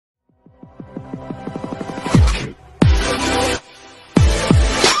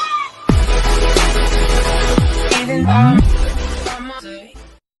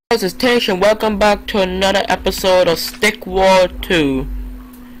This is Tish and welcome back to another episode of Stick War 2.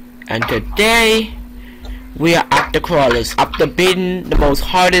 And today we are at the crawlers, after beating the most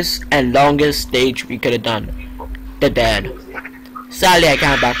hardest and longest stage we could have done, the dead. Sadly I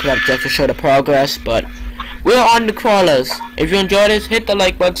can't back it up just to show the progress, but we're on the crawlers. If you enjoyed this, hit the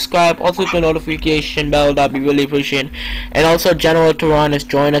like button, subscribe, also hit the notification bell, that'd be really appreciated. And also General Turan has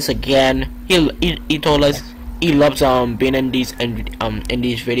joined us again. He told us he loves being in these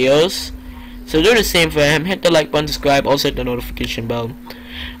videos, so do the same for him. Hit the like button, subscribe, also hit the notification bell.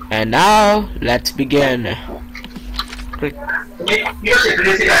 And now let's begin.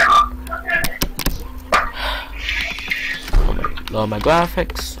 Lower my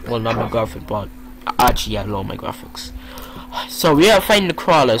graphics. Well, not my graphics, but actually yeah, lower my graphics. So we are fighting the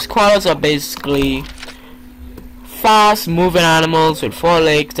crawlers. Crawlers are basically fast moving animals with 4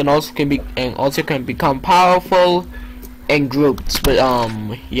 legs, and also can become powerful in groups. But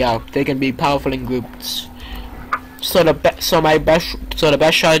yeah, they can be powerful in groups. So the best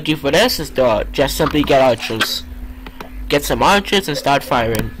strategy for this is to just simply get archers. Get some archers and start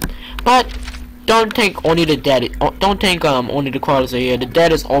firing. But don't think only the dead. Don't think only the crawlers are here. The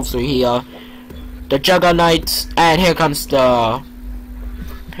dead is also here. The juggernauts, and here comes them,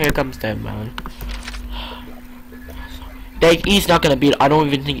 man. He's not gonna beat. I don't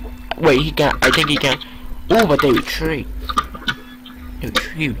even think. Wait, he can. I think he can. Oh, but they retreat.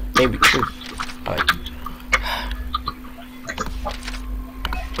 They retreat. Alright.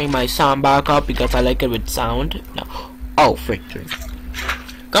 Bring my sound back up because I like it with sound. No. Oh, victory.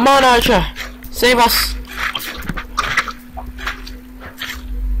 Come on, Archer. Save us.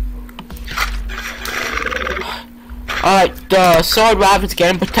 Alright, the sword raft is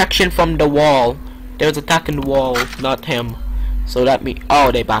getting protection from the wall. They was attacking the wall, not him. So that means,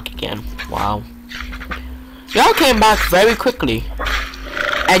 oh, they back again. Wow. Y'all came back very quickly.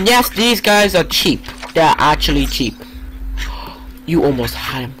 And yes, these guys are cheap. They're actually cheap. You almost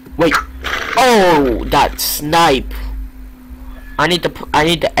had him. Wait. Oh, that snipe. I need the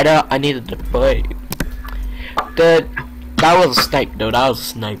edit. I needed the boy. That was a snipe though. That was a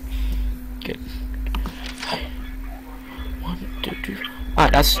snipe. Good. 1, 2, 3.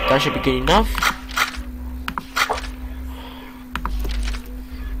 Alright, that should be good enough.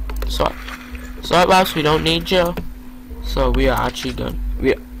 So perhaps we don't need you. So we are actually done.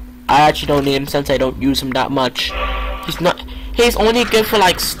 I actually don't need him since I don't use him that much. He's only good for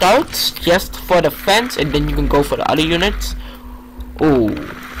like starts, just for defense, and then you can go for the other units. Oh,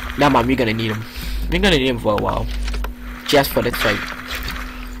 nah, man, we're gonna need him. We're gonna need him for a while, just for this fight.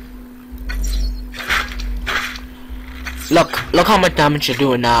 Look how much damage you're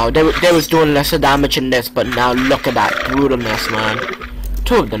doing now. They was doing lesser damage in this, but now look at that brutalness, man.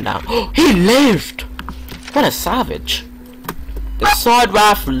 2 of them down. Oh, he lived. What a savage. The sword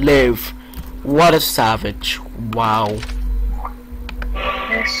raft lived. What a savage. Wow.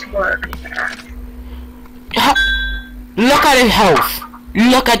 Look at his health.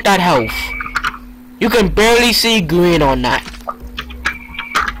 Look at that health. You can barely see green on that.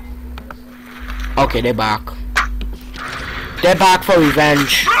 Okay, they're back. They're back for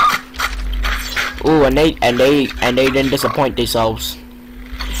revenge. Ooh, and they didn't disappoint themselves.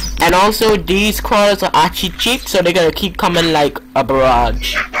 And also, these crawlers are actually cheap, so they're gonna keep coming like a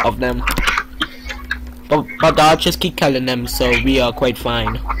barrage of them. But the archers keep killing them, so we are quite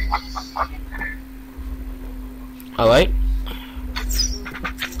fine. Alright.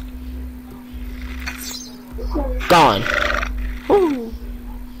 Gone. Woo.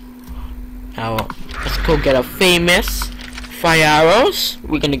 Now, let's go get a famous fire arrows.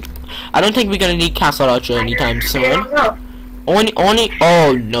 I don't think we're gonna need castle archer anytime soon. Only,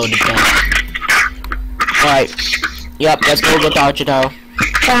 oh no, the gun. Alright. Yep, let's go get the archer tower.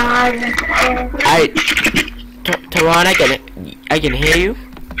 Alright. Turan, I can hear you.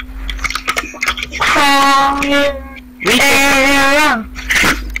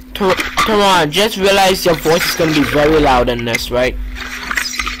 Turan, just realize your voice is gonna be very loud in this, right?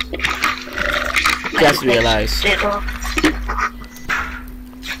 Just realize.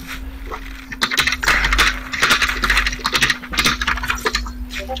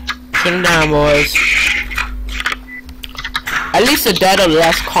 Put them down, boys. At least the dead are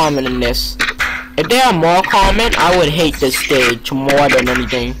less common in this. If they are more common, I would hate this stage more than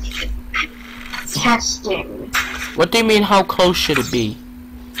anything. Testing. What do you mean, how close should it be?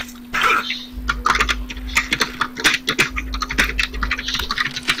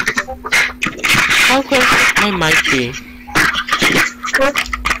 How close it might be.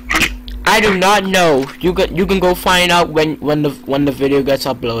 I do not know. You can go find out when the video gets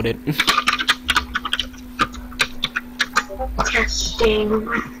uploaded. Testing.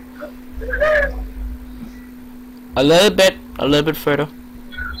 A little bit further.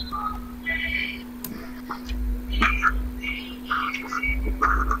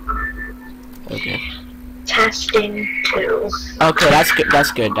 Okay. Testing 2. Okay, that's good.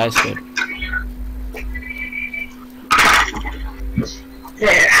 That's good. That's good.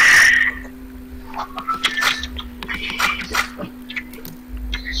 There.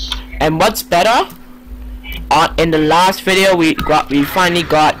 And what's better? In the last video, we finally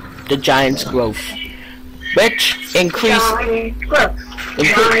got the giant's growth, which increases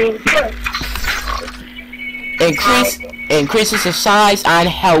the size and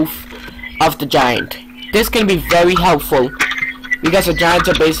health of the giant. This can be very helpful because the giants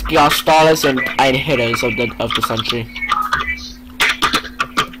are basically our starters and hitters of the century.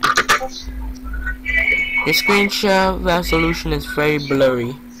 The screen share resolution is very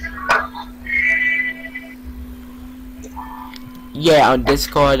blurry. Yeah, on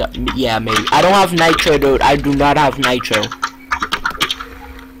Discord, yeah, maybe. I don't have nitro, dude. I do not have nitro.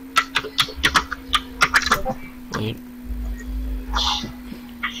 Wait.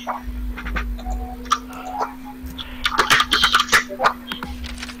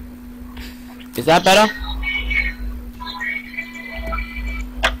 Is that better?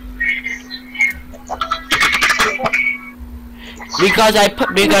 Because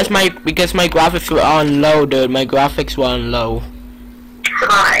my graphics were on low, dude. My graphics were on low.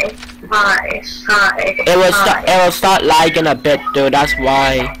 Hi. It will start lagging a bit, dude. That's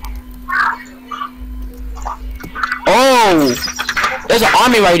why. Oh, there's an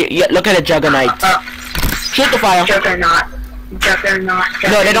army right here. Yeah, look at the Juggernaut. Shoot the fire. Juggernaut.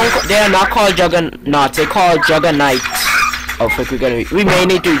 No, they don't. They are not called Juggernauts. They call Juggernauts. Oh, fuck! We may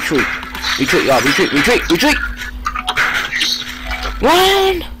need to retreat. Retreat, y'all. Retreat.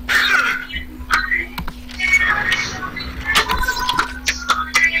 Run!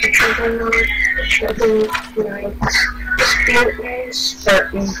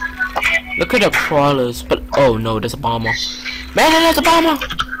 Look at the crawlers, but oh no, there's a bomber. Man, there's a bomber!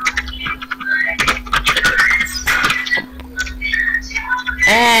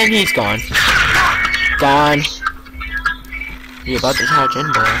 And he's gone. You're about to charge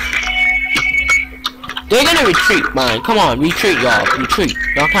in, boy. They're gonna retreat, man. Come on, retreat, y'all. Retreat.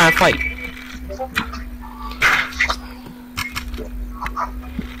 Y'all can't fight.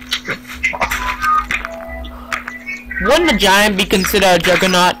 Wouldn't the giant be considered a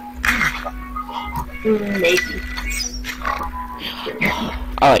juggernaut? Maybe.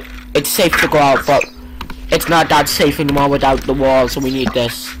 Alright, it's safe to go out, but it's not that safe anymore without the wall, so we need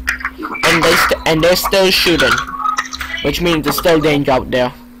this. And they're still shooting, which means there's still danger out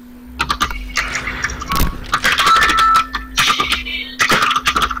there.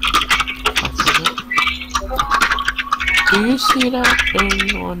 Do you see that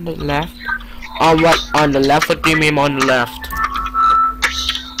thing on the left? On what? On the left? What do you mean on the left?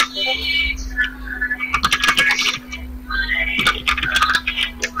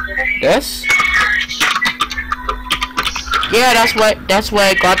 This? Yeah, that's where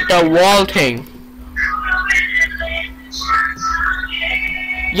I got the wall thing.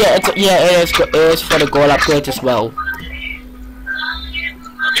 Yeah, it is for the gold upgrades as well.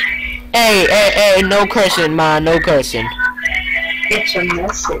 Hey, no cursing, man, no cursing. It's a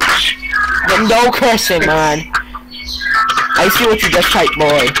message. No cursing, man. I see what you just typed,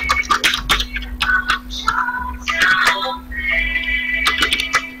 boy.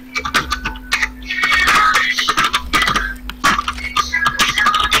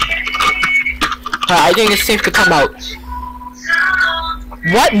 I think it's safe to come out.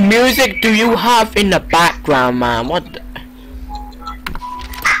 What music do you have in the background, man? What the...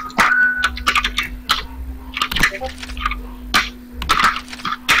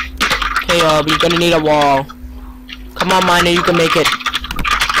 Okay, we're gonna need a wall. Come on, Miner, you can make it.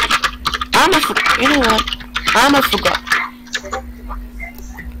 You know what?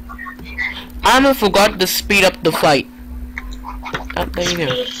 I forgot to speed up the fight. There you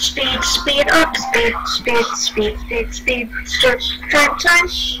go. Speed up, speed. Time.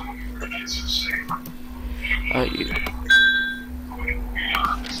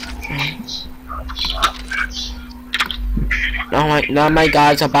 Now my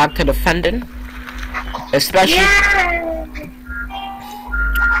guys are back to defending. Especially,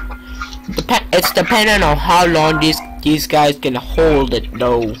 it's depending on how long these guys can hold it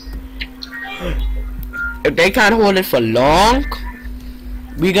though. If they can't hold it for long,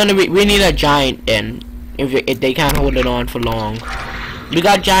 we need a giant in. If they can't hold it on for long, we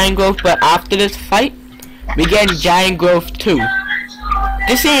got giant growth. But after this fight, we get giant growth 2.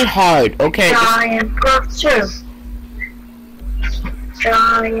 This ain't hard, okay? Giant growth 2.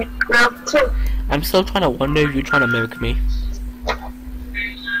 giant round 2. I'm still trying to wonder if you're trying to mimic me.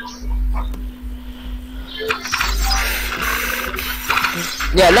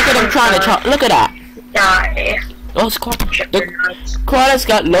 Yeah, look at him trying to look at that. Die. Those the crawlers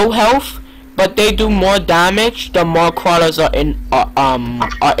got low health, but they do more damage the more crawlers are in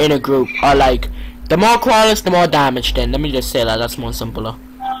a group. Or like, the more crawlers, the more damage. Then let me just say that. That's more simpler.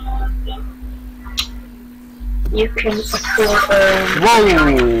 You can afford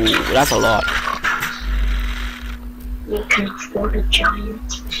Whoa, that's a lot. You can afford a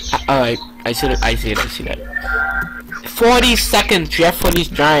giant. Alright, I see that. 40 seconds just for these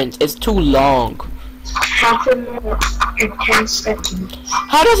giants. It's too long. Half a minute and 10 seconds.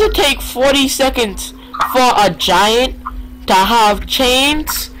 How does it take 40 seconds for a giant to have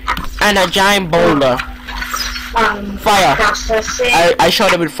chains and a giant boulder? Fire. Processing. I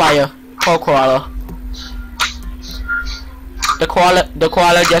shot him with fire. Poor koala. The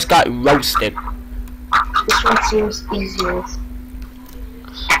koala just got roasted. This one seems easier.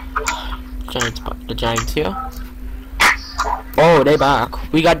 The giants here. Oh, they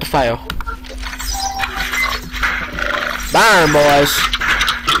back. We got the fire. Burn, boys.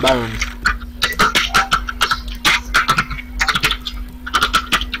 Burn.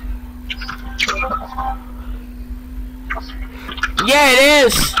 Yeah, it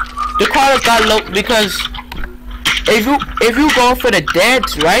is. The koala got low because if you go for the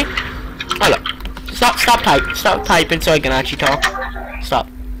deads, right? Hold up. Stop typing so I can actually talk. Stop.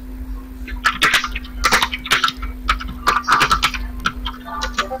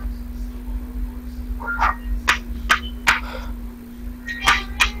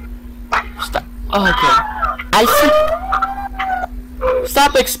 Stop. Okay. I see.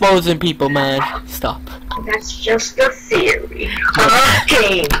 Stop exposing people, man. Stop. That's just a theory. A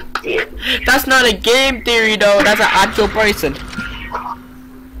game theory. That's not a game theory, though. That's an actual person.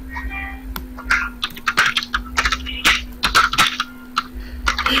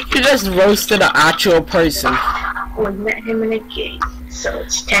 You just roasted an actual person. We met him in a game, so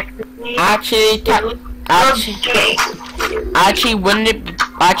it's technically Actually, wouldn't it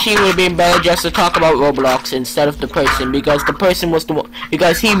would be better just to talk about Roblox instead of the person, because the person was the one,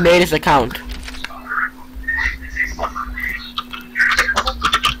 because he made his account.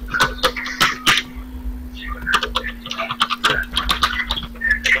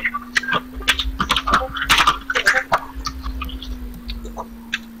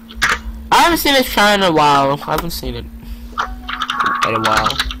 I haven't seen this try in a while. I haven't seen it in a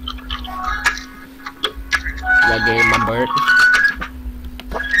while. That game, my bird.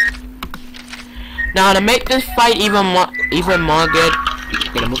 Now to make this fight even more good,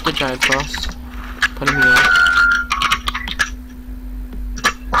 I'm gonna move the giant first. Put him here.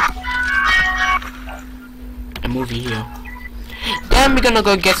 And move you here. Then we're gonna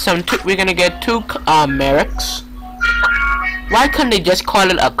go get we're gonna get two mercs. Why couldn't they just call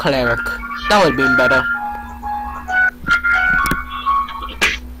it a cleric? That would have been better.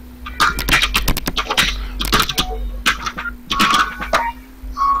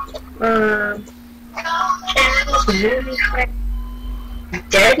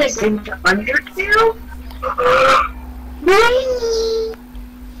 Dead is in the Undertale?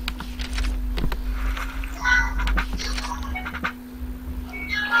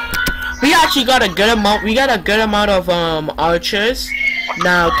 We actually got a good amount. We got a good amount of archers.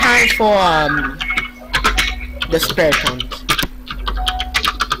 Now time for the spare hunt.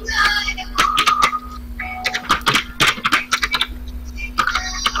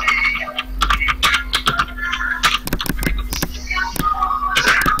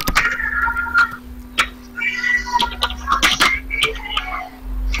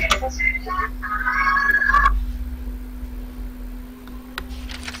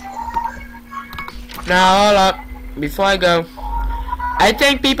 Now hold up, before I go, I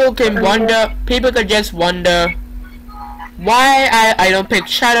think people could just wonder why I don't pick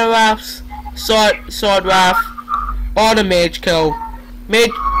Shadow Wraths, Sword Wrath, or the Mage Kill.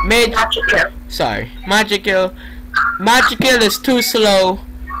 Magic Kill. Magic Kill is too slow.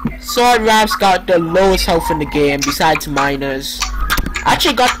 Sword Wrath's got the lowest health in the game besides Miners.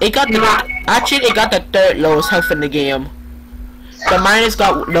 Actually it got the third lowest health in the game. The Miners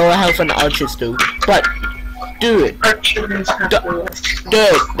got lower health than the Archers do. But dude,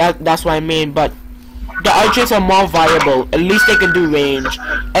 that's what I mean, but the Archers are more viable. At least they can do range.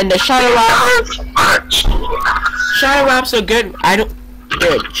 And the Shadow Wraths are good.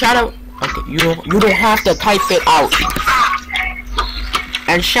 Okay, you don't have to type it out.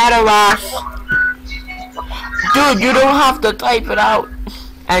 And Shadow Wraths, dude, you don't have to type it out.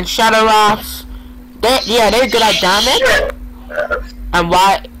 And Shadow Wraths, they're good at damage. And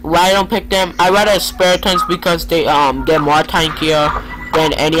why I don't pick them? I rather Spiritons because they're more tankier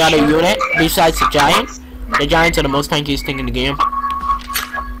than any other unit besides the Giants. The Giants are the most tankiest thing in the game.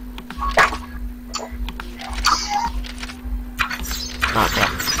 Okay.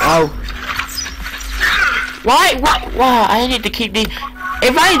 Oh. Why? Wow, I need to keep the.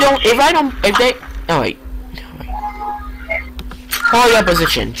 If they. Oh wait. Hold your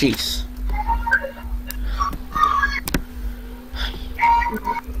position, jeez.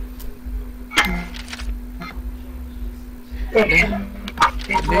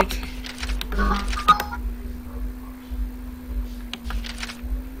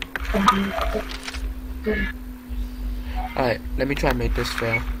 Alright, let me try and make this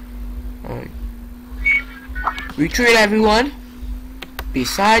fail. Alright. Retreat, everyone.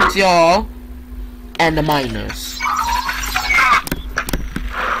 Besides y'all and the miners.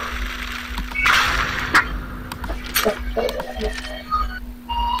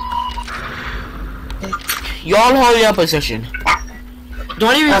 Y'all hold your position. The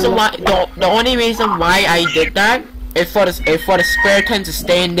only reason why I did that is for the Spiritons to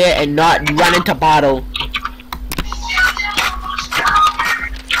stay in there and not run into battle.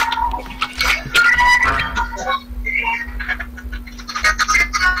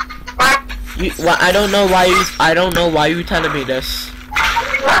 I don't know why you telling me this.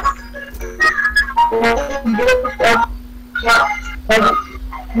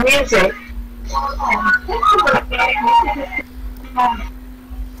 Music.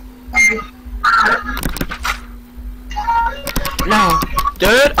 No,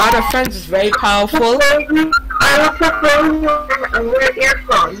 dude, our defense is very powerful.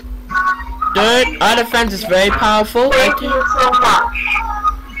 Dude, our defense is very powerful. Thank you so much.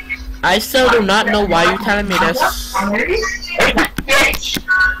 I still do not know why you telling me this.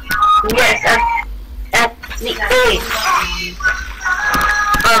 Yes, at the age.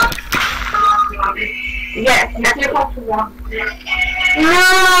 Yes, no.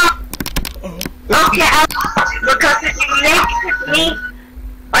 Okay, because it makes me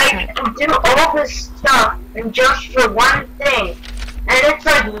like do all this stuff and just for one thing, and it's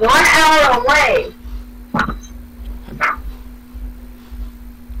like 1 hour away.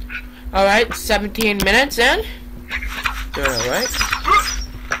 Alright, 17 minutes in. Doing alright.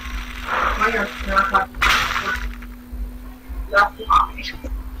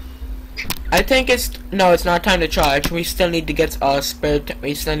 I think it's not time to charge. We still need to get a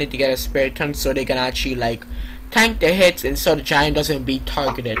Spiriton so they can actually like tank the hits and so the Giant doesn't be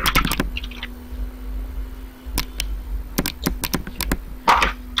targeted.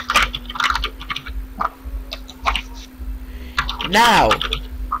 Now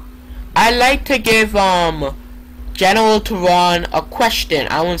I like to give General Turan a question.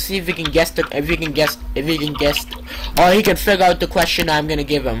 I want to see if he can guess or he can figure out the question I'm gonna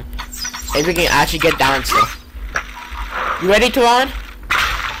give him. If we can actually get the answer. You ready, Turan?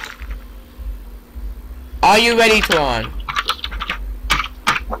 Are you ready, Turan?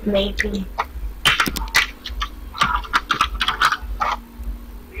 Maybe.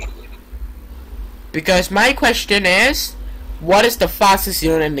 Because my question is, what is the fastest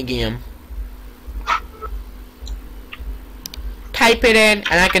unit in the game? Type it in,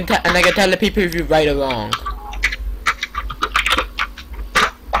 and I can tell the people if you're right or wrong.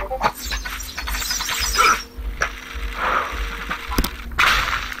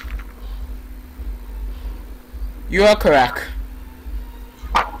 You are correct.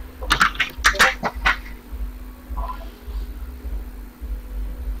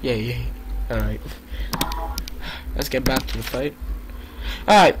 Yeah. Alright. Let's get back to the fight.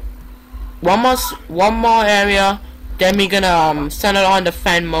 Alright. One more area. Then we're gonna send it on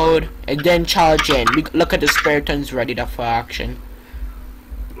defend mode and then charge in. Look at the Spiritons ready for action.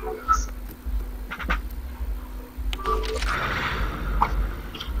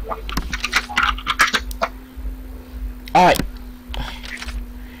 Alright.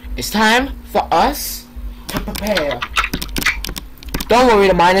 It's time for us to prepare. Don't worry,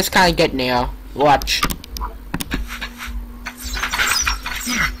 the miners can't get near. Watch.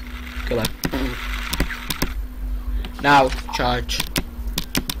 Good luck. Now, charge.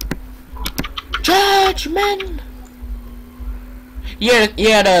 Charge, men! Yeah,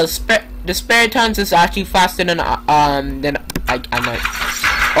 the Spiritons is actually faster than I might.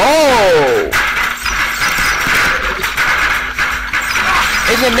 Oh!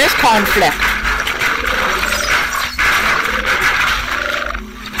 Is in this conflict.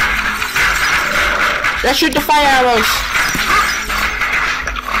 Let's shoot the fire arrows.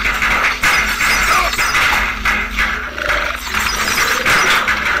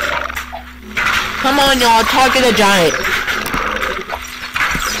 Come on, y'all, target the Giant.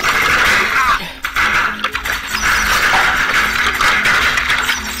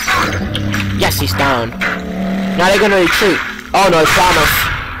 Yes, he's down. Now they're gonna retreat. Oh no, it's Thanos.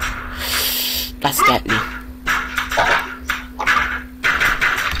 That's deadly.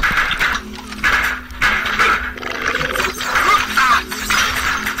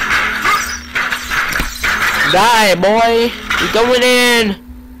 Die, boy! You're going in!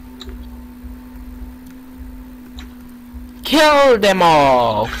 Kill them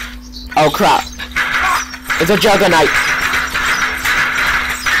all! Oh crap. It's a Juggernaut.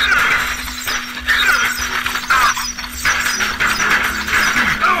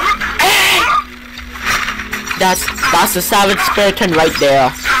 That's the Savage Skeleton right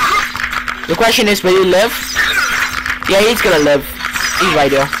there. The question is, will he live? Yeah, he's gonna live. He's right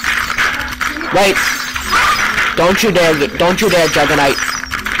there. Wait. Don't you dare, Juggernaut.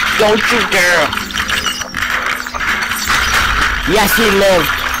 Don't you dare. Yes, he lived.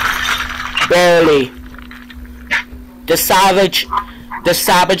 Barely. The Savage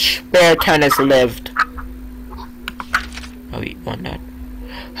Skeleton has lived. Oh, he won that.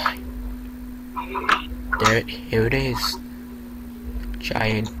 Here it is.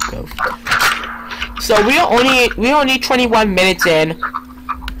 Giant ghost. So we're only 21 minutes in.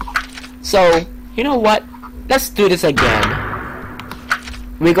 So, you know what? Let's do this again.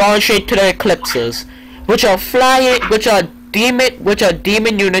 We're going straight to the eclipses, which are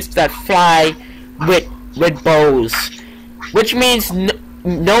demon units that fly with bows. Which means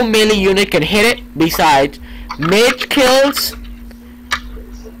no melee unit can hit it. Besides, mage kills.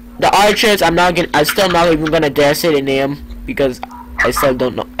 The archers, I'm still not even gonna dare say the name because I still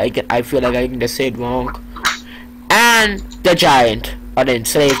don't know. I feel like I can just say it wrong. And the giant, or the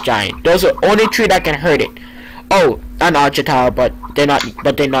enslaved giant. Those are only three that can hurt it. Oh, an archer tower, but they're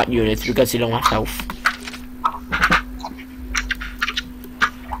not units because they don't have health.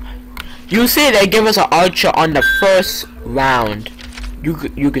 You see, they give us an archer on the first round.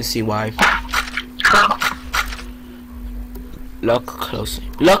 You can see why. Look closely.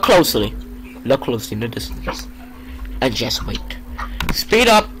 Look closely. Look closely in the distance. And just wait. Speed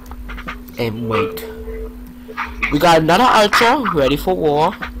up and wait. We got another archer ready for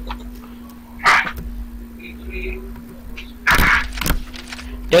war.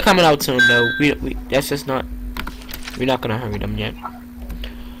 They're coming out soon though. That's just not. We're not gonna hurry them yet.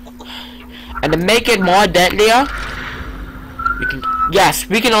 And to make it more deadlier,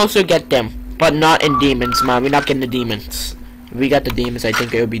 we can also get them, but not in demons, man. We're not getting the demons. If we got the demons, I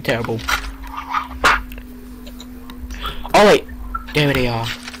think it would be terrible. Oh wait, there they are.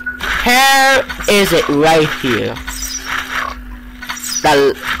 Here is it right here.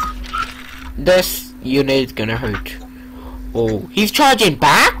 This unit is gonna hurt. Oh, he's charging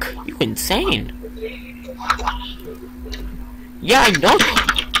back? You insane. Yeah, I know.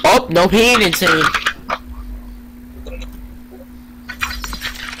 Oh, no, he ain't insane.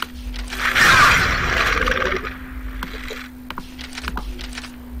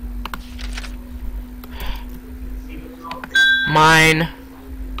 Mine.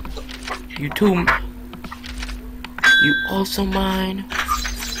 You too. You also mine.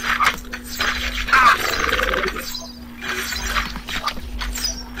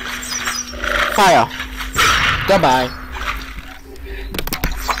 Fire. Goodbye.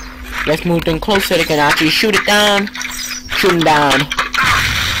 Let's move them closer. They can actually shoot it down. Shoot him down.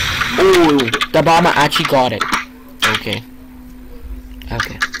 Ooh, the bomber actually got it. Okay.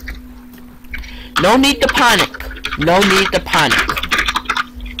 Okay. No need to panic. No need to panic.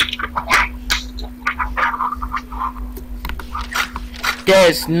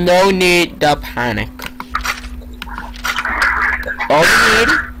 There's no need to panic. All we need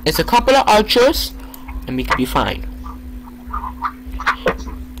is a couple of archers, and we can be fine.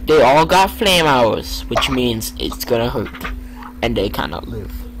 They all got flame arrows, which means it's gonna hurt, and they cannot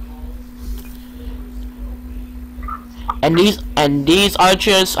live. And these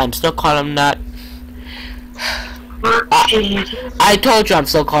archers, I'm still calling them that. I told you I'm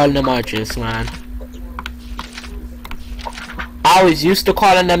still calling them archers, man. I was used to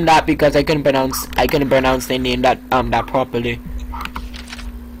calling them that because I couldn't pronounce their name that properly.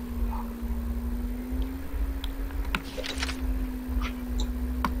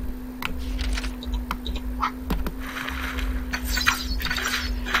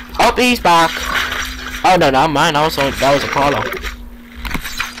 Oh, he's back. Oh no, not mine. That was a caller.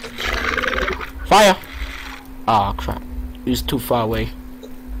 Fire. Oh crap. He was too far away.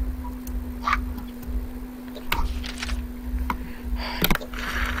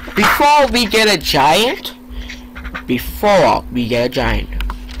 Before we get a giant, we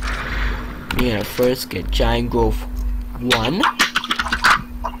gotta first get giant growth 1.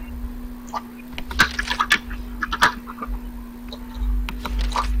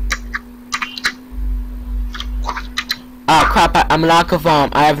 crap, I'm lack of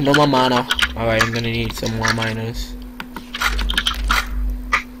I have no more mana. Alright, I'm gonna need some more miners.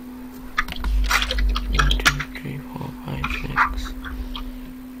 1, 2, 3, 4, 5, 6.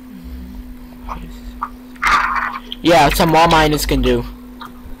 Yeah, some more miners can do.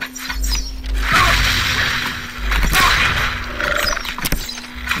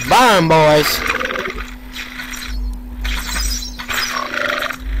 Burn, boys!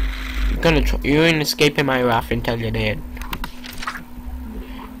 You ain't escaping my wrath until you're dead.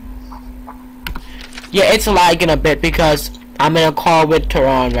 Yeah, it's lagging a bit because I'm in a call with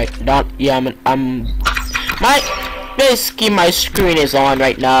Tehran right now. Yeah, basically my screen is on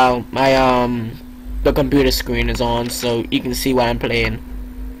right now. The computer screen is on, so you can see what I'm playing.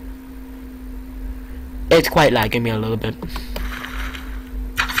 It's quite lagging me a little bit.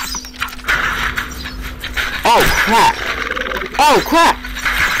 Oh crap! Oh crap!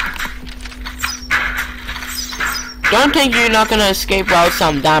 Don't think you're not gonna escape without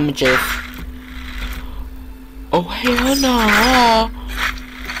some damages. Oh hell no!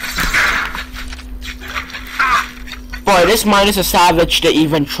 Boy, this mine is a savage to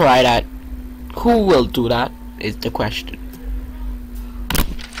even try that. Who will do that? Is the question.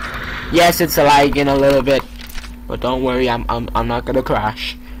 Yes, it's lagging a little bit, but don't worry, I'm not gonna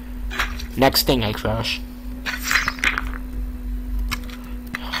crash. Next thing I crash.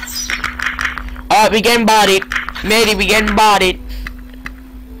 Alright, we getting bodied. Matey, we getting bodied.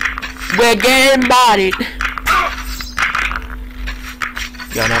 We're getting bodied.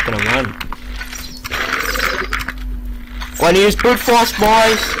 You're not gonna run. Gonna use brute force,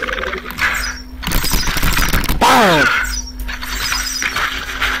 boys. Bam!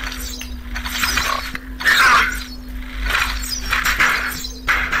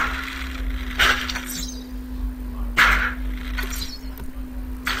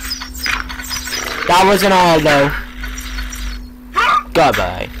 That wasn't all though.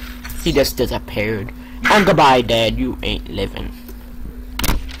 Goodbye. He just disappeared. And goodbye, Dad. You ain't living.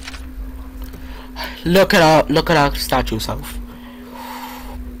 Look at our statue self.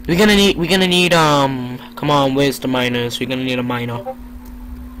 We're gonna need come on, where's the miners? We're gonna need a miner.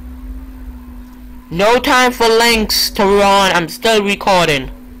 No time for links to run. I'm still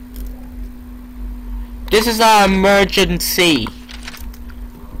recording. This is our emergency.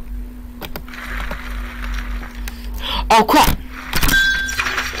 Oh crap!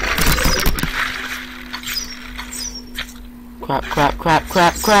 Crap,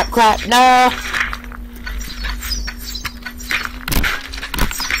 no!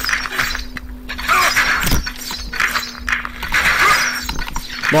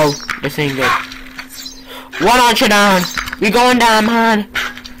 No, this ain't good. 100 down! We going down, man!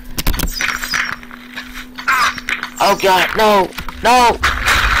 Oh god, no! No!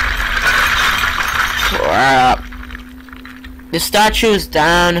 Crap. The statue is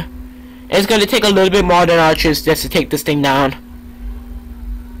down. It's gonna take a little bit more than archers just to take this thing down.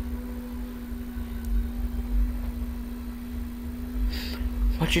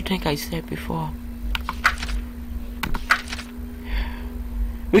 What you think I said before?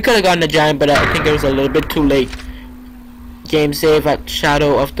 We could have gotten the giant, but I think it was a little bit too late. Game save at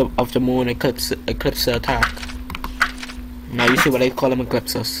shadow of the moon eclipse attack. Now you see what I call them,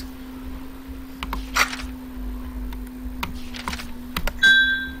 eclipses.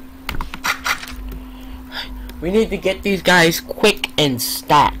 We need to get these guys quick and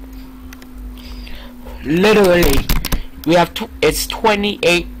stat. Literally, we have it's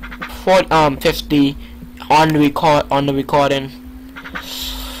 28:50 on the recording.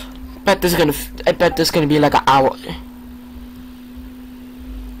 I bet this is gonna be like an hour.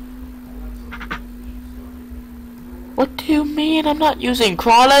 What do you mean? I'm not using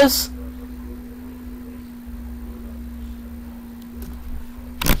crawlers.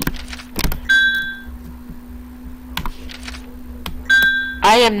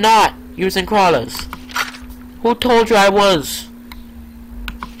 I am not using crawlers. Who told you I was?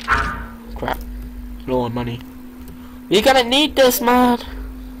 Crap. Low on money. You're gonna need this, man.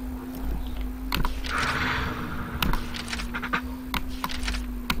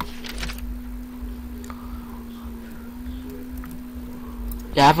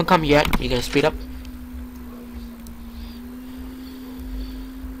 They haven't come yet. You're gonna speed up.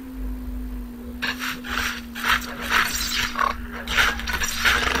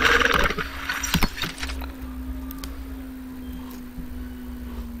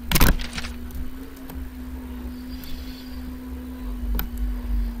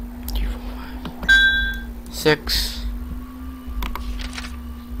 Six.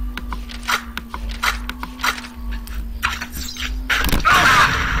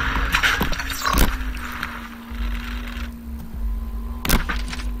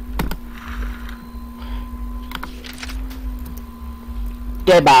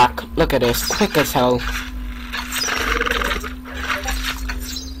 They're back. Look at this. Quick as hell.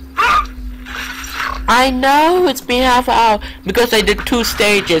 I know it's been half an hour because I did 2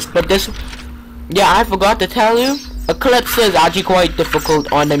 stages, but this... Yeah, I forgot to tell you. Eclipse is actually quite difficult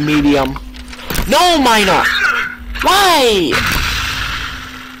on the medium. No, minor! Why?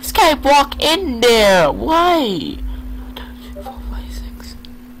 This guy walk in there. Why? 2, 3, 4, 5, 6.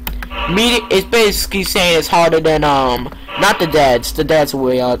 Medium is basically saying it's harder than not the deads. The deads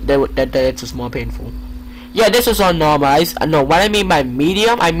way out. The deads is more painful. Yeah, this is on normal. No, what I mean by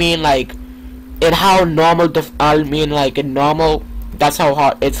medium, I mean like in how normal. I mean like in normal. That's how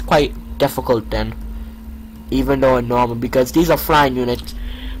hard. It's quite difficult then. Even though in normal, because these are flying units.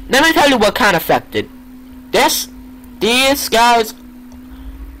 Let me tell you what kind of affected. These guys,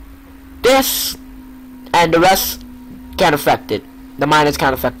 this, and the rest can't affect it. The miners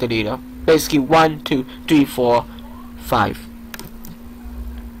can't affect it either. Basically 1, 2, 3, 4, 5.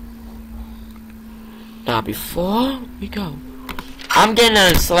 Now before we go, I'm getting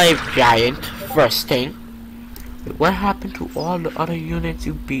a slave giant first thing. What happened to all the other units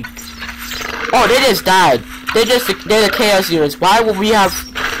you beat? Oh, they just died. They're the chaos units. Why would we have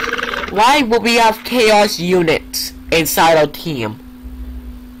chaos units inside our team?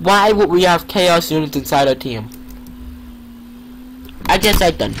 Why would we have chaos units inside our team? I just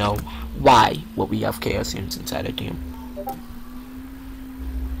like to know why would we have chaos units inside our team?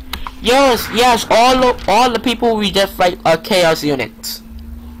 Yes, all the people we just fight are chaos units.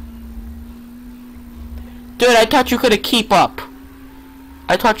 Dude, I thought you could keep up.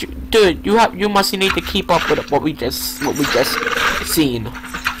 I thought you, dude, you must need to keep up with what we just seen.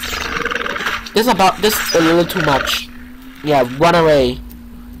 This a little too much. Yeah, run away.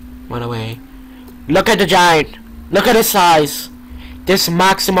 Run away. Look at the giant. Look at his size. This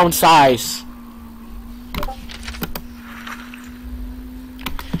maximum size.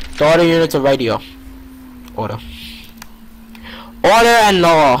 The order units of radio. Order and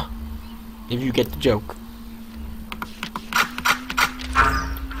law. If you get the joke.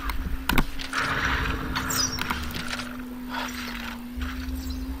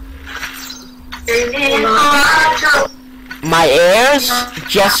 My ears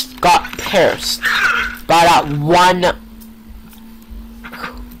just got pierced by that one.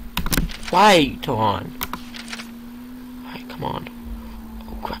 Why, Toron? Alright, come on.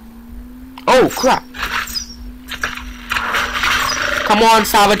 Oh crap. Oh crap. Come on,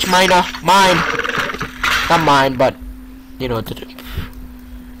 Savage Miner. Mine. Not mine, but you know what to do.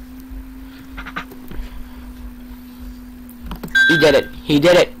 He did it. He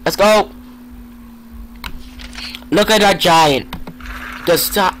did it. Let's go. Look at that giant.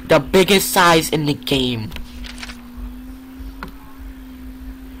 The biggest size in the game.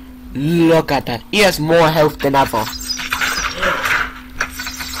 Look at that. He has more health than ever.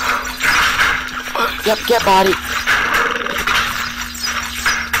 Yep, get body.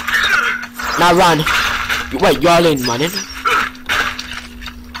 Now run. Wait, y'all ain't running.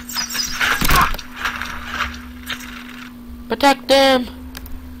 Protect them.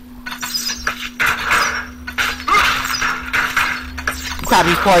 Crap,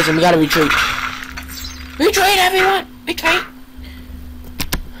 he's poison. We gotta retreat. Retreat, everyone! Retreat!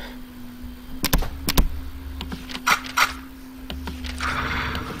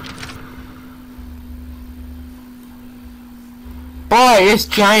 Boy, this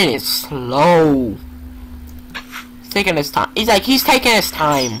giant is slow. He's taking his time. He's taking his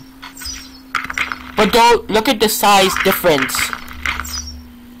time. But don't look at the size difference.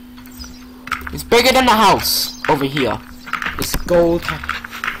 It's bigger than the house over here. This gold.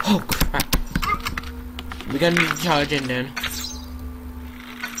 Oh crap. We're gonna need to charge in then.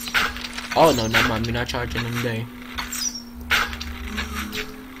 Oh no, never mind. We're not charging in today.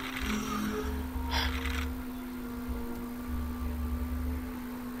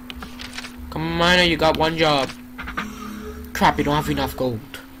 Come on, Miner, you got one job. Crap, you don't have enough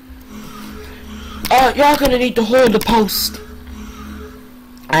gold. Oh, y'all gonna need to hold the post.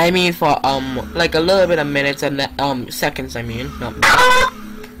 I mean for like a little bit of minutes and seconds. I mean, not minutes.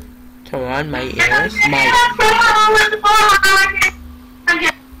 Turn on my ears.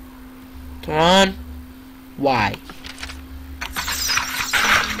 Turn on. Why?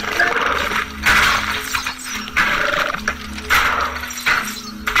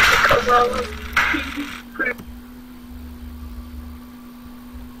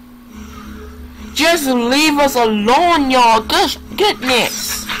 Just leave us alone, y'all.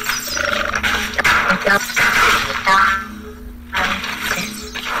 Goodness.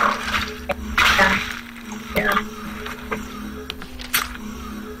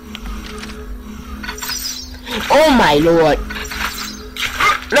 Oh my lord.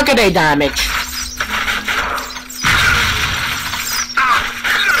 Look at their damage.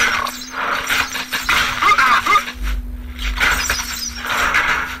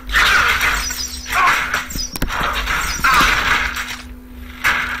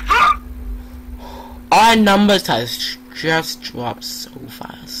 Our numbers has just dropped so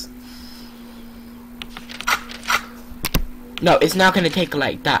fast. No, it's not gonna take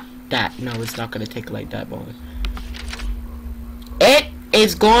like that. No, it's not gonna take like that, boy. It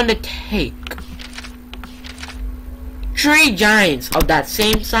is going to take 3 giants of that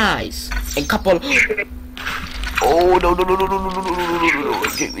same size and couple. Oh no!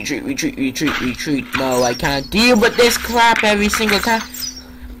 Retreat! No, I can't deal with this crap every single time.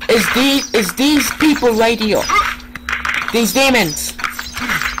 Is these people right here? These demons.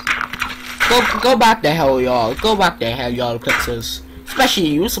 Go back the hell, y'all. Go back the hell, y'all, Clixers. Especially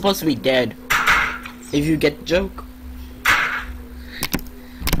you, supposed to be dead. If you get the joke.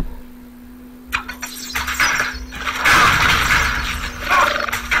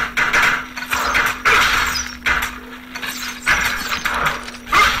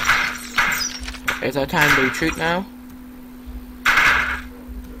 It's our time to retreat now.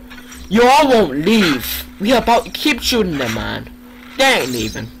 Y'all won't leave. We about to keep shooting them, man. They ain't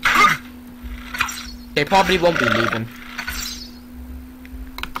leaving. They probably won't be leaving.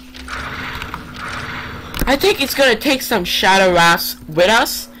 I think it's gonna take some Shadow Wraths with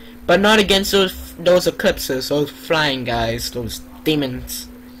us, but not against those Eclipses, those flying guys, those demons.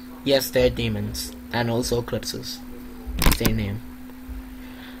 Yes, they're demons, and also Eclipses. Same name.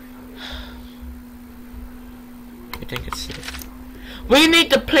 I think it's safe. We need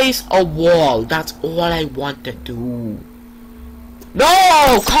to place a wall. That's all I want to do.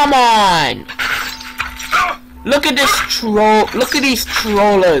 No, come on! Look at this troll. Look at these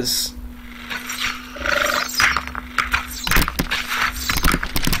trollers.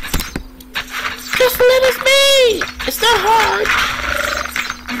 Just let us be. It's not hard.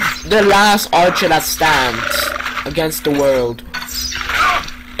 The last archer that stands against the world,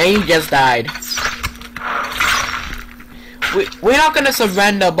 and he just died. We're not gonna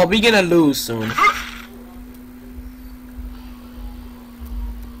surrender, but we're gonna lose soon.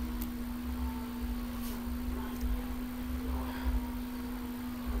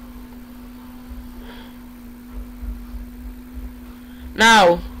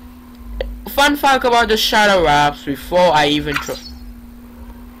 Now, fun fact about the Shadow Wraths before I even try.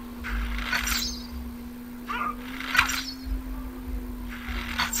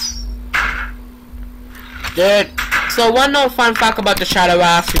 Dude. So one more fun fact about the Shadow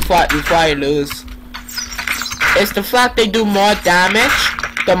Wraths before I lose is the fact they do more damage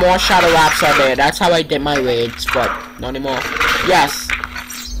the more Shadow Wraths are there. That's how I did my raids, but not anymore. Yes.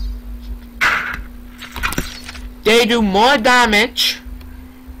 They do more damage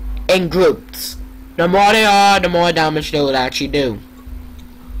in groups. The more they are, the more damage they will actually do.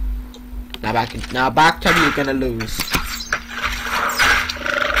 Now back to you, you're gonna lose.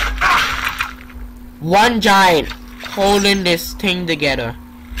 One giant holding this thing together.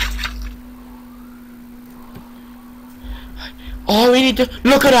 All we need to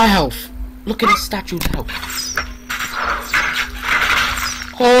look at our health. Look at the statue's health.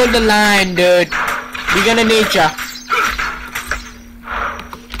 Hold the line, dude. We're gonna need ya.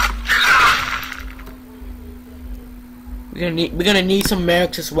 We're gonna need some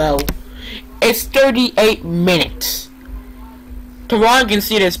mercs as well. It's 38 minutes. Teron can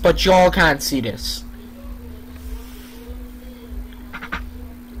see this, but y'all can't see this.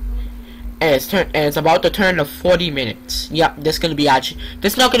 And it's about to turn to 40 minutes. Yep, this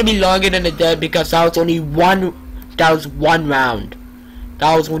not gonna be longer than the dead because that was only one round.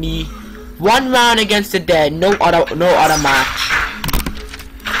 That was only one round against the dead, no other match.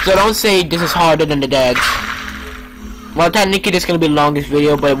 So don't say this is harder than the dead. Well, technically this is gonna be the longest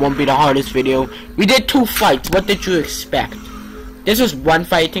video, but it won't be the hardest video. We did 2 fights. What did you expect? This was 1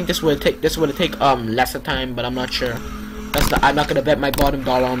 fight. I think this would take lesser time, but I'm not sure. I'm not gonna bet my bottom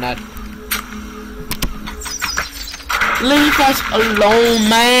dollar on that. Leave us alone,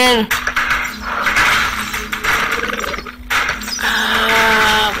 man.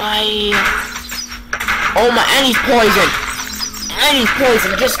 Why? Oh my, and he's poisoned. And he's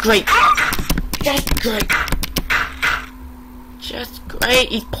poisoned. Just great. Just great. Just great.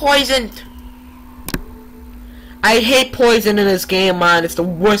 He's poisoned. I hate poison in this game, man. It's the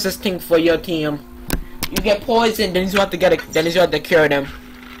worstest thing for your team. You get poisoned, then you have to cure them.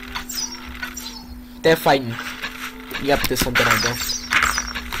 They're fighting. Yep, there's something like that.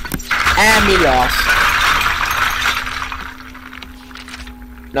 And we lost.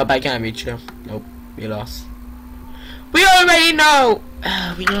 Nope, I can't reach them. Nope, we lost. We already know.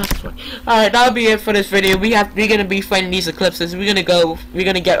 We lost one. Alright, that'll be it for this video. We're gonna be fighting these eclipses. We're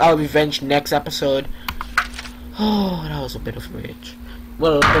gonna get our revenge next episode. Oh, that was a bit of rage.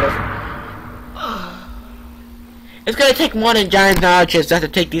 Well, a bit of. It's gonna take more than giant archers just to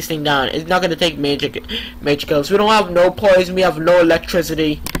take this thing down. It's not gonna take major kills. We don't have no poison. We have no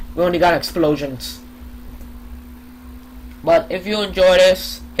electricity. We only got explosions. But if you enjoy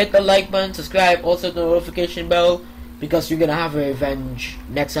this, hit the like button, subscribe, also the notification bell, because you're gonna have a revenge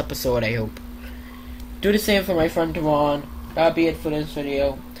next episode, I hope. Do the same for my friend Teron. That'll be it for this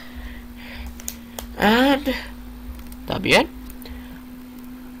video. And that'll be it.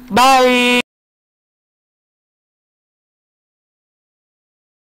 Bye!